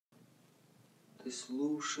Ты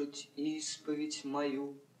слушать исповедь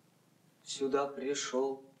мою сюда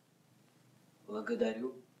пришел.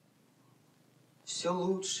 Благодарю. Все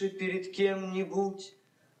лучше перед кем-нибудь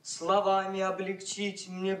словами облегчить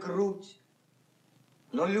мне грудь.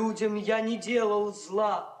 Но людям я не делал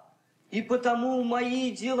зла, и потому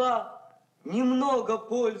мои дела немного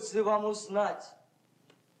пользы вам узнать.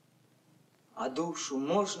 А душу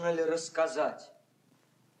можно ли рассказать?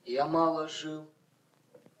 Я мало жил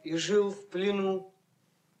и жил в плену.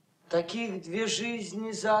 Таких две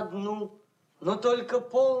жизни за одну, но только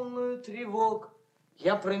полную тревог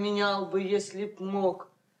я променял бы, если б мог.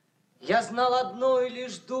 Я знал одной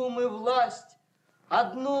лишь думы власть,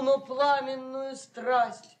 одну, но пламенную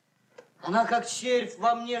страсть. Она, как червь,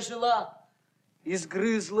 во мне жила,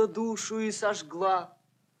 изгрызла душу и сожгла.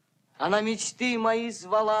 Она мечты мои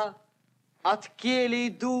звала от келий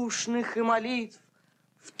душных и молитв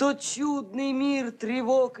в тот чудный мир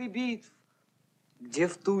тревог и битв, где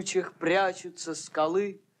в тучах прячутся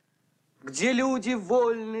скалы, где люди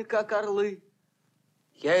вольны, как орлы.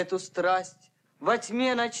 Я эту страсть во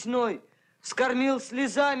тьме ночной вскормил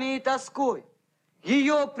слезами и тоской.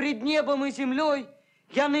 Ее пред небом и землей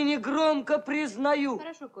я ныне громко признаю.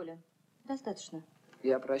 Хорошо, Коля, достаточно.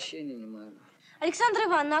 Я прощения не могу. Александра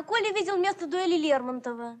Ивановна, а Коля видел место дуэли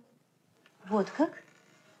Лермонтова. Вот как?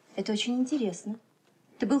 Это очень интересно.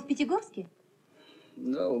 Ты был в Пятигорске?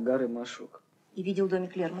 Да, у горы Машук. И видел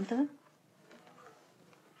домик Лермонтова?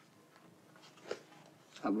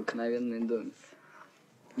 Обыкновенный домик.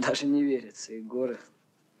 Даже не верится, и горы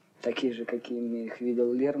такие же, какими их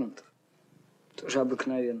видел Лермонтов, тоже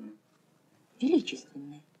обыкновенные.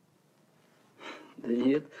 Величественные. Да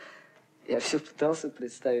нет, я все пытался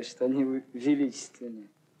представить, что они величественные.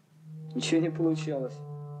 Ничего не получалось.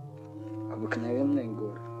 Обыкновенные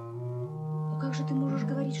горы. Но как же ты можешь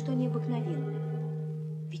говорить, что они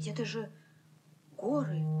обыкновенные? Ведь это же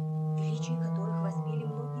горы, величие которых воспели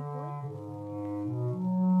многие поэты.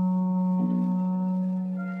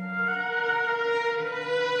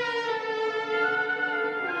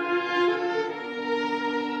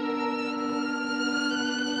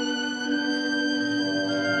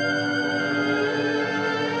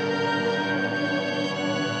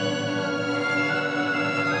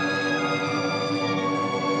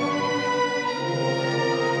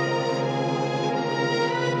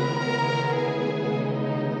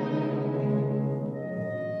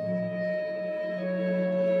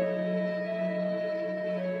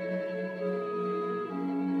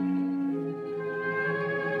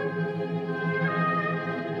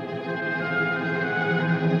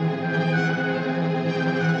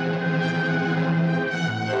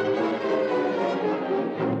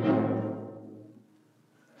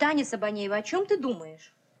 Таня Сабанеева, о чем ты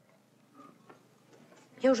думаешь?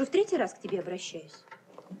 Я уже в третий раз к тебе обращаюсь.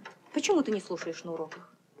 Почему ты не слушаешь на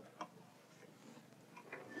уроках?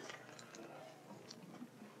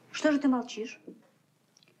 Что же ты молчишь?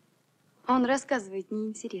 А он рассказывает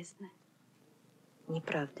неинтересно.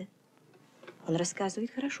 Неправда. Он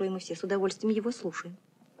рассказывает хорошо, и мы все с удовольствием его слушаем.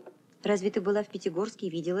 Разве ты была в Пятигорске и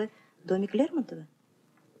видела домик Лермонтова?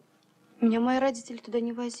 Меня мои родители туда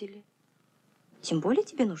не возили. Тем более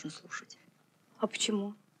тебе нужно слушать. А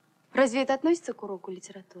почему? Разве это относится к уроку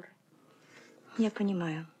литературы? Я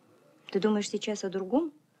понимаю. Ты думаешь сейчас о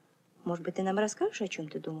другом? Может быть, ты нам расскажешь, о чем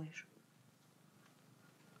ты думаешь?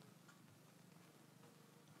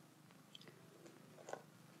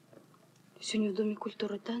 Сегодня в Доме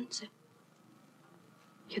культуры танцы.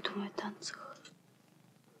 Я думаю о танцах.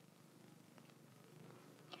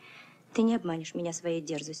 Ты не обманешь меня своей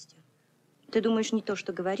дерзостью. Ты думаешь не то,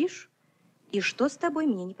 что говоришь, и что с тобой,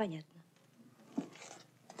 мне непонятно.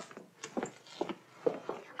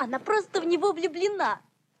 Она просто в него влюблена.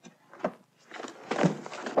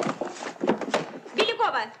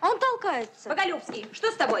 Белякова! Он толкается. Боголюбский,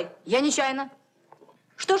 что с тобой? Я нечаянно.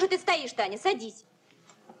 Что же ты стоишь, Таня? Садись.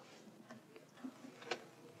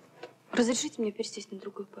 Разрешите мне пересесть на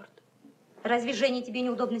другую парту? Разве, Женя, тебе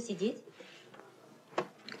неудобно сидеть?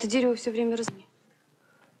 Это дерево все время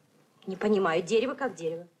Не понимаю, дерево как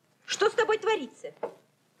дерево. Что с тобой творится?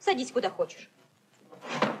 Садись куда хочешь.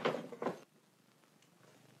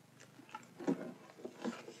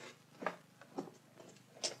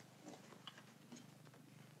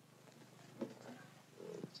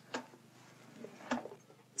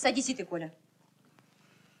 Садись и ты, Коля.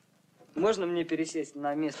 Можно мне пересесть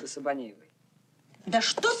на место Сабанеевой? Да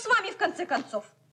что с вами, в конце концов?